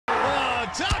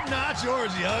top-notch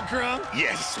orgy, huh, Kruung?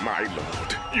 Yes, my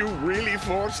lord. You really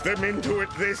forced them into it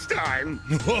this time.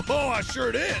 Oh, I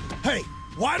sure did. Hey,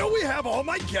 why don't we have all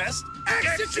my guests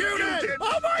executed?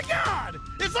 Oh, my God!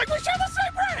 It's like we share the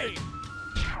same brain!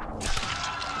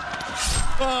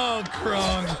 Oh,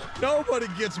 Kruung, nobody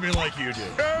gets me like you do.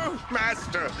 Oh,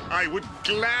 master, I would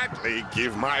gladly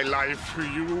give my life to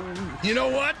you. You know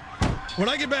what? When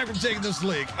I get back from taking this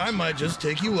leak, I might just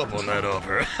take you up on that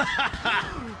offer.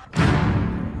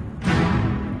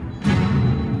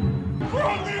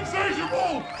 Golan the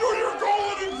Insatiable! Do your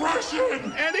Golan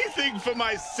impression! Anything for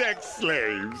my sex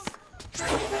slaves.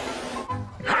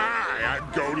 Hi, I'm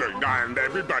Golan, and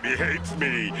everybody hates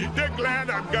me. They're glad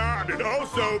I'm gone, and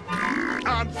also,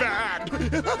 I'm fat.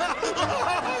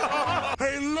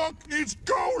 Hey, look, it's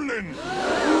Golan!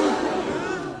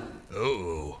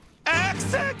 Uh-oh.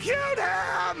 Execute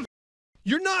him!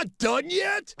 You're not done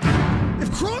yet? If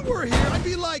Kruung were here, I'd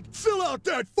be like, fill out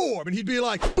that form. And he'd be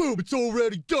like, boom, it's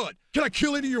already done. Can I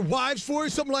kill any of your wives for you?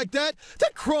 Something like that?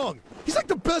 That Kruung, he's like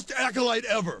the best acolyte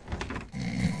ever.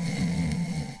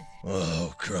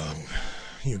 Oh, Kruung,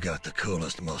 you got the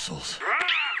coolest muscles.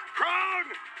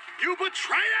 Kruung, you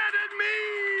betrayed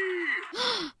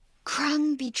me!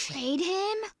 Kruung betrayed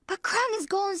him? But Kruung is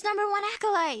Golan's #1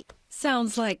 acolyte.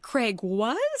 Sounds like Craig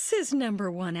was his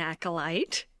 #1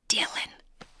 acolyte. Dylan,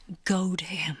 go to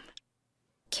him.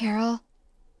 Carol,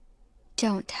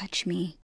 don't touch me.